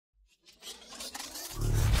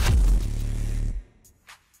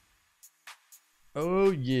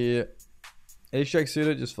Oh yeah. Ace jack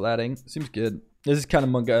suited, just flatting. Seems good. This is kind of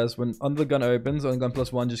monk guys. When under the gun opens, on gun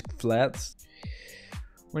 +1 just flats.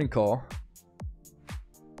 Winning call.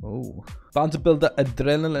 Oh. Bound to build the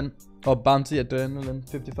adrenaline. Or bounty adrenaline.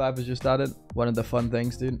 55 has just started. One of the fun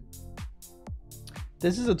things, dude.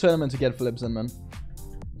 This is a tournament to get flips in, man.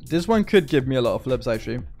 This one could give me a lot of flips,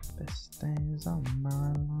 actually. Best days on my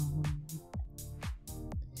life.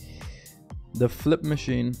 The flip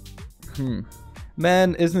machine.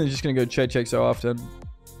 Man, isn't it just gonna go check so often?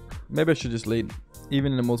 Maybe I should just lead.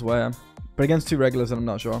 Even in the multiplayer. But against two regulars, I'm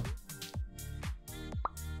not sure.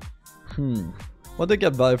 What do you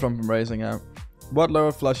get value from raising out? What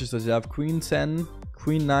lower flushes does he have? Queen 10,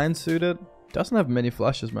 Queen 9 suited? Doesn't have many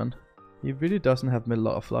flushes, man. He really doesn't have a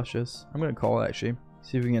lot of flushes. I'm gonna call actually.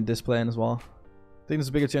 See if we can get this play in as well. I think there's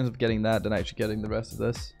a bigger chance of getting that than actually getting the rest of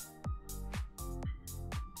this.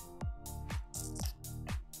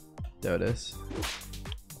 There it is.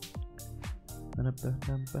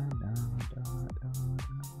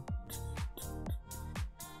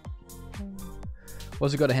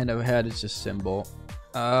 Also got a hand over head, it's just symbol.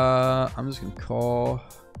 I'm just gonna call.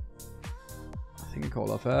 I think I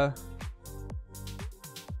call off air.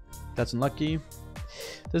 That's unlucky.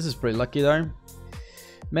 This is pretty lucky though.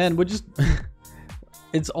 Man, we're just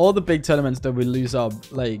it's all the big tournaments that we lose our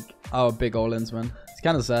our big all-ins, man. It's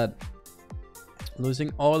kind of sad.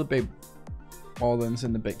 Losing all the big all-ins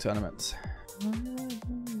in the big tournaments.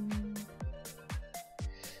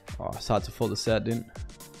 Oh, it's hard to fold the set, dude.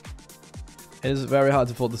 It is very hard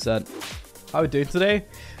to fold the set. How are we doing today?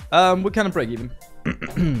 We're kind of break even.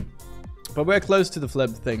 But we're close to the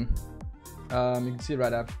flip thing. You can see it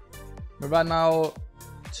right now. We're right now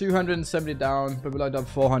 270 down, but we're like up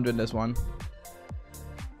 400 in this one.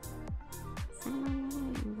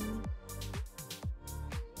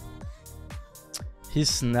 He's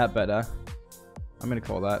snap better. I'm gonna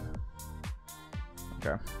call that.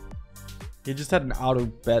 Okay. He just had an auto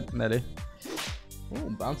bet, Netty. Oh,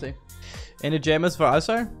 bounty. Any jammers for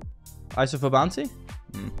ISO? ISO for bounty?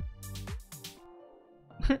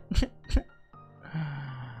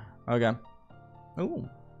 Okay. Ooh.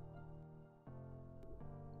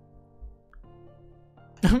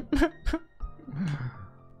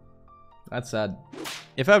 That's sad.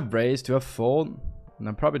 If I raise, do I fold?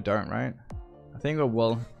 No, probably don't, right? I think I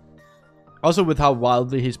will. Also, with how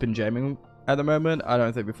wildly he's been jamming at the moment, I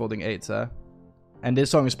don't think we're folding 8s there. And this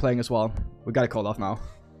song is playing as well. We gotta call off now.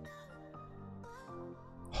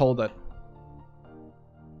 Hold it.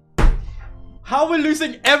 How are we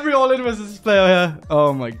losing every all-in versus this player here?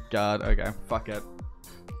 Oh my god. Okay, fuck it.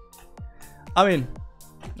 I mean,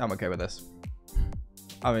 I'm okay with this.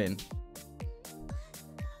 I mean,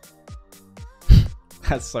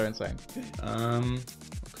 that's so insane.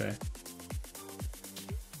 Okay.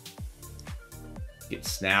 Get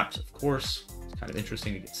snapped, of course. It's kind of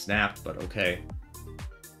interesting to get snapped, but okay.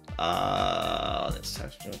 Let's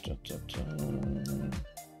have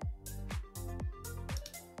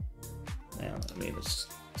man, I mean, this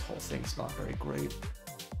whole thing's not very great.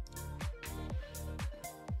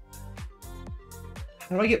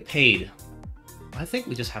 How do I get paid? I think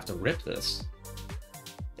we just have to rip this.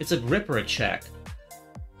 It's a rip or a check.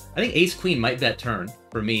 I think ace queen might bet turn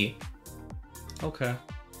for me. Okay.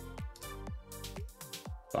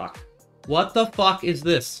 Fuck. What the fuck is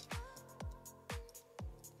this?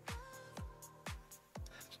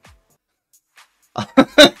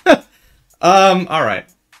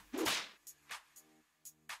 Alright.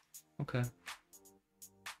 Okay.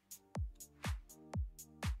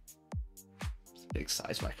 Big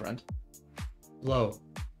size, my friend. Low.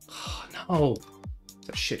 Oh, no. It's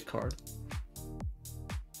a shit card.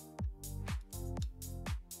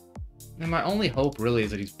 And my only hope really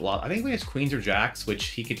is that he's bluff. I think when he has queens or jacks, which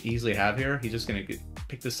he could easily have here, he's just gonna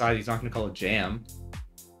pick the side. He's not gonna call a jam.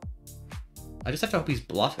 I just have to hope he's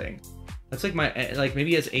bluffing. That's like my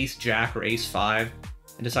maybe he has ace jack or ace 5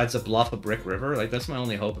 and decides to bluff a brick river. Like that's my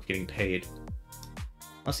only hope of getting paid.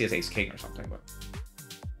 Unless he has ace king or something. But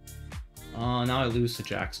now I lose to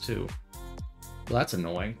jacks too. Well, that's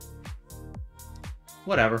annoying.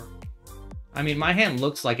 Whatever. I mean, my hand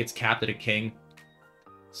looks like it's capped at a king.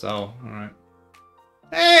 So, alright.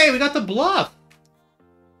 Hey, we got the bluff!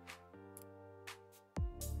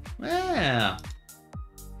 Yeah.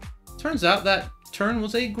 Turns out that turn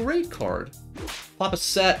was a great card. Flop a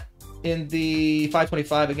set in the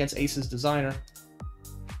 525 against Ace's Designer.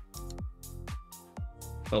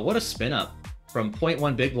 But what a spin up from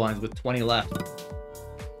 0.1 big blinds with 20 left.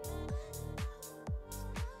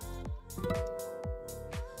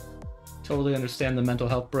 Totally understand the mental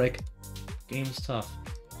health break. Game is tough.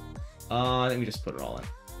 I think we just put it all in.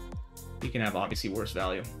 He can have obviously worse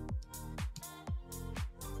value.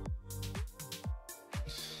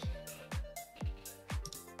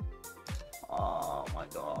 Oh my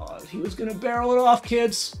god. He was gonna barrel it off,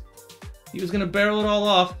 kids. He was gonna barrel it all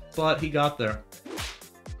off, but he got there.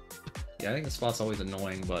 Yeah, I think the spot's always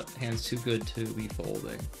annoying, but hand's too good to be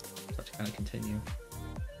folding. So I have to kind of continue.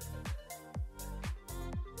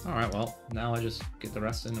 Alright, well, now I just get the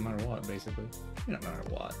rest in no matter what, basically. No matter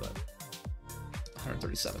what, but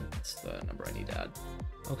 137, that's the number I need to add.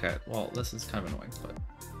 Okay, well, this is kind of annoying, but...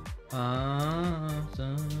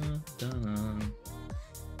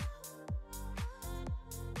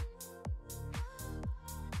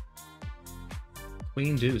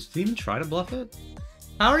 Queen deuce. Did he even try to bluff it?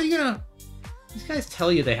 How are you gonna... These guys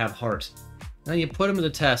tell you they have heart. And then you put them to the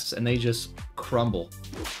test and they just crumble.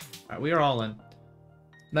 Alright, we are all in.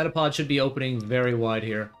 Metapod should be opening very wide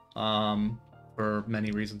here. For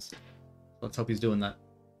many reasons. Let's hope he's doing that.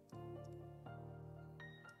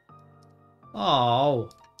 Oh.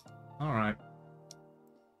 Alright.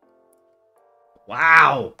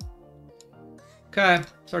 Wow. Okay,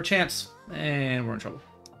 it's our chance. And we're in trouble.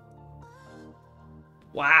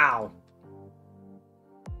 Wow.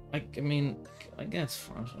 I mean, I guess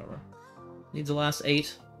whatever. Needs the last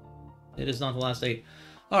 8. It is not the last 8.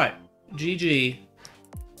 Alright. GG.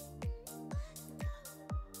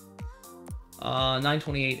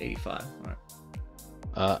 928.85.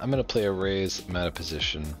 Alright. I'm gonna play a raise meta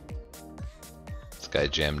position. This guy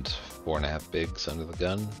jammed 4.5 bigs under the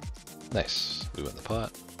gun. Nice. We win the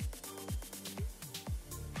pot.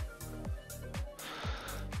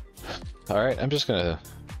 Alright, I'm just gonna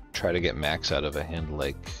try to get max out of a hand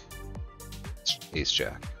like Ace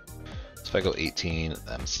Jack. So if I go 18,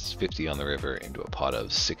 that's 50 on the river into a pot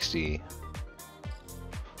of 60.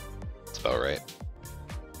 That's about right.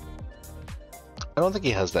 I don't think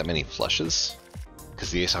he has that many flushes,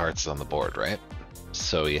 because the Ace of Hearts is on the board, right?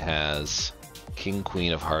 So he has King,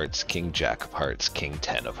 Queen of Hearts, King, Jack of Hearts, King,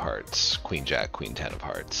 10 of Hearts, Queen, Jack, Queen, 10 of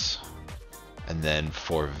Hearts. And then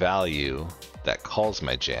for value, that calls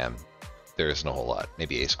my jam, there isn't a whole lot.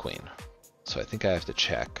 Maybe Ace, Queen. So I think I have to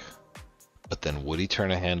check. But then would he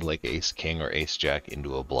turn a hand like Ace, King, or Ace, Jack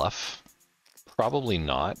into a bluff? Probably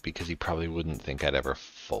not, because he probably wouldn't think I'd ever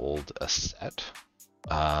fold a set.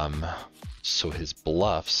 So his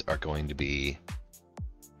bluffs are going to be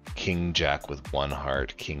King Jack with 1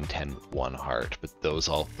 heart, King 10 with 1 heart, but those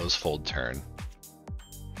fold turn.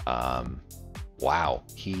 Wow,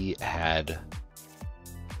 he had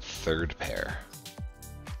 3rd pair.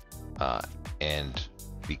 And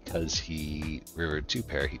because he rivered 2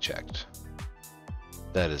 pair, he checked.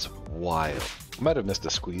 That is wild. I might have missed a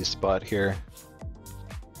squeeze spot here.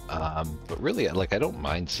 But really, like, I don't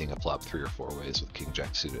mind seeing a flop 3 or 4 ways with King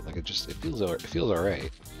Jack suited. Like, it feels all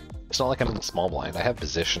right. It's not like I'm in the small blind. I have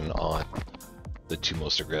position on the 2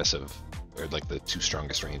 most aggressive, or like the 2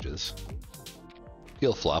 strongest ranges.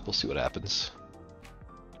 He'll flop. We'll see what happens.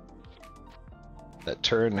 That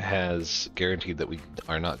turn has guaranteed that we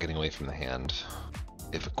are not getting away from the hand.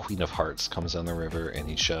 If a Queen of Hearts comes down the river and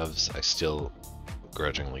he shoves, I still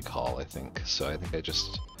grudgingly call, I think. So I think I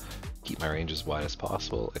just keep my range as wide as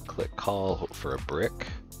possible. I click call, hope for a brick.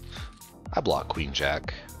 I block Queen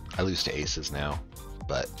Jack. I lose to aces now,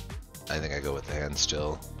 but I think I go with the hand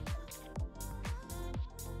still.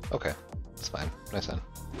 Okay, that's fine. Nice hand.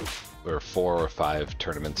 We're 4 or 5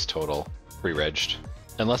 tournaments total, pre-regged.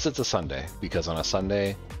 Unless it's a Sunday, because on a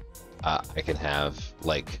Sunday, I can have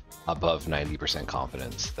like above 90%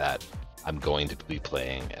 confidence that I'm going to be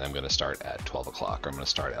playing and I'm going to start at 12 o'clock or I'm going to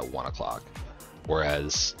start at 1 o'clock.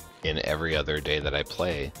 Whereas in every other day that I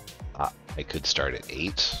play, I could start at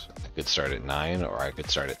 8, I could start at 9, or I could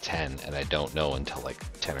start at 10, and I don't know until like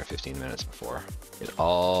 10 or 15 minutes before. It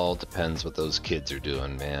all depends what those kids are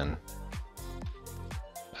doing, man.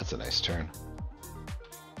 That's a nice turn.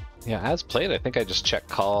 Yeah, as played, I think I just check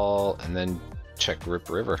call and then check rip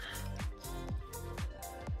river.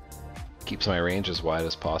 Keeps my range as wide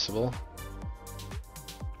as possible.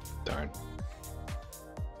 Darn.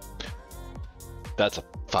 That's a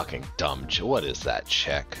fucking dumb check. What is that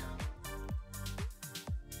check?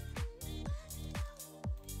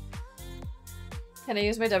 Can I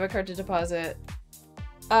use my debit card to deposit?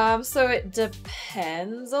 So it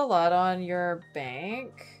depends a lot on your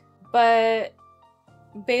bank, but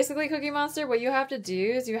basically, Cookie Monster, what you have to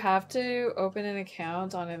do is you have to open an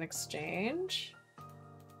account on an exchange.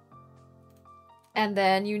 And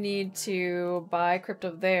then you need to buy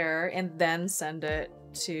crypto there and then send it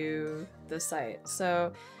to the site.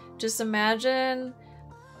 So just imagine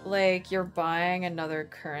like you're buying another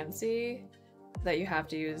currency that you have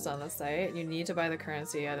to use on the site. You need to buy the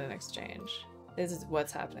currency at an exchange. This is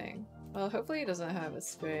what's happening. Well, hopefully he doesn't have a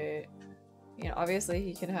spade. You know, obviously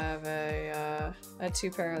he can have a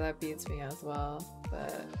 2-pair that beats me as well,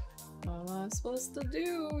 but what am I supposed to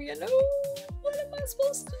do, you know? What am I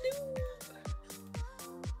supposed to do?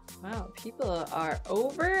 Wow, people are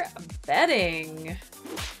over betting.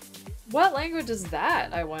 What language is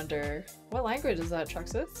that, I wonder? What language is that,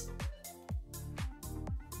 Truxits?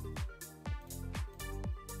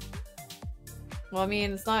 Well, I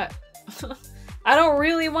mean, it's not... I don't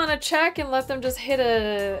really want to check and let them just hit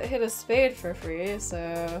a spade for free,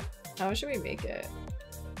 so how should we make it?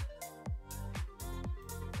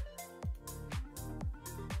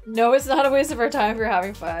 No, it's not a waste of our time if you're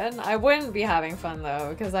having fun. I wouldn't be having fun though,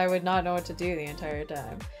 because I would not know what to do the entire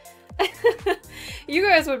time. You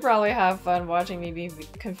guys would probably have fun watching me be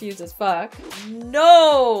confused as fuck.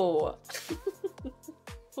 No!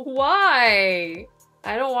 Why?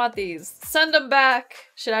 I don't want these. Send them back.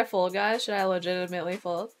 Should I fold, guys? Should I legitimately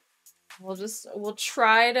fold? We'll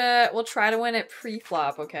try to win it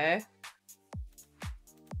pre-flop, okay?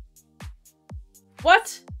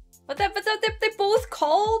 What? But they both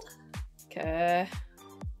called? Okay.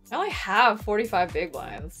 I only have 45 big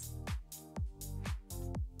blinds.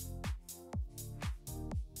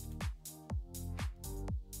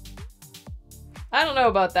 I don't know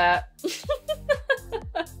about that.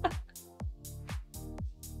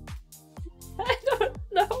 I don't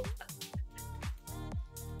know.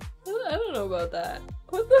 I don't know about that.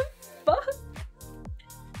 What the fuck?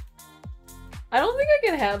 I don't think I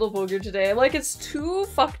can handle poker today. Like, it's too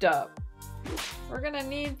fucked up. We're gonna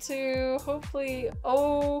need to hopefully...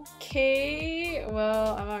 Okay.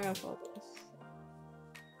 Well, I'm not gonna fold this.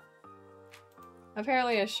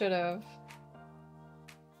 Apparently I should have.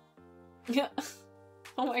 Yeah.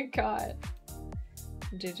 Oh my god.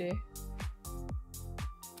 GG.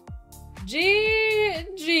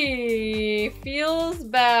 GG. Feels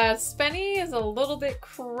bad. Spenny is a little bit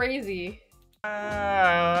crazy.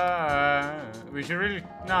 We should really...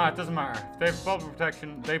 Nah, it doesn't matter. They have bubble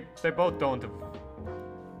protection. They both don't have...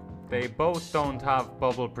 They both don't have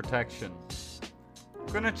bubble protection. I'm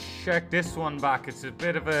gonna check this one back. It's a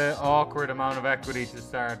bit of an awkward amount of equity to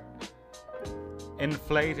start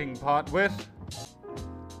inflating pot with.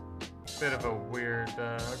 Bit of a weird...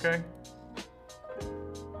 okay.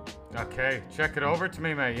 Okay, check it over to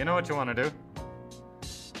me, mate. You know what you want to do.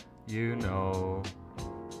 You know...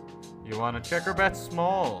 You want to check or bet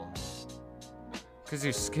small. Because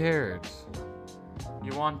you're scared.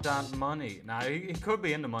 You want that money. Now, he could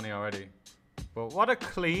be in the money already. But what a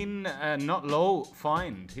clean, not low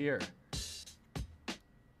find here.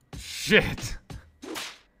 Shit.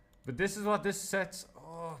 But this is what this sets...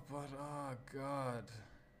 Oh, but... Oh, God.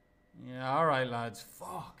 Yeah, alright, lads.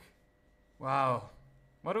 Fuck. Wow.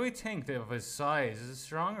 What do we think of his size? Is it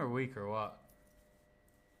strong or weak or what?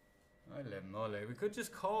 Holy moly. We could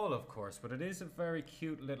just call, of course, but it is a very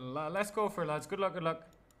cute little lad. Let's go for it, lads. Good luck, good luck.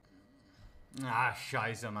 Ah,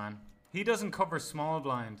 scheisse, man. He doesn't cover small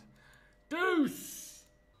blind. Deuce!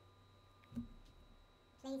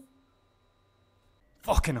 Please.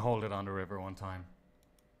 Fucking hold it on the river one time.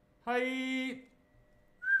 Hi!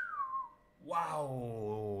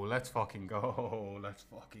 Wow. Let's fucking go. Let's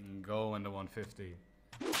fucking go in the 150.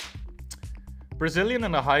 Brazilian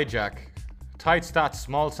and a hijack. Tight stats,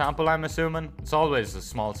 small sample, I'm assuming. It's always a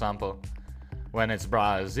small sample when it's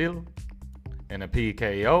Brazil in a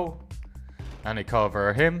PKO, and they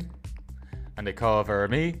cover him and they cover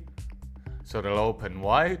me, so they'll open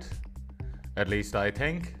wide, at least I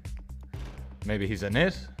think. Maybe he's a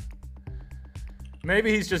nit.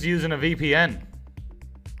 Maybe he's just using a VPN.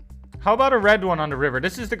 How about a red one on the river?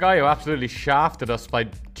 This is the guy who absolutely shafted us by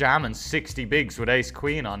jamming 60 bigs with ace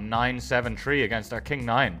queen on 9-7-3 against our king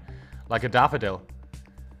 9. Like a daffodil.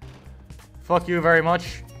 Fuck you very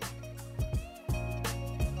much.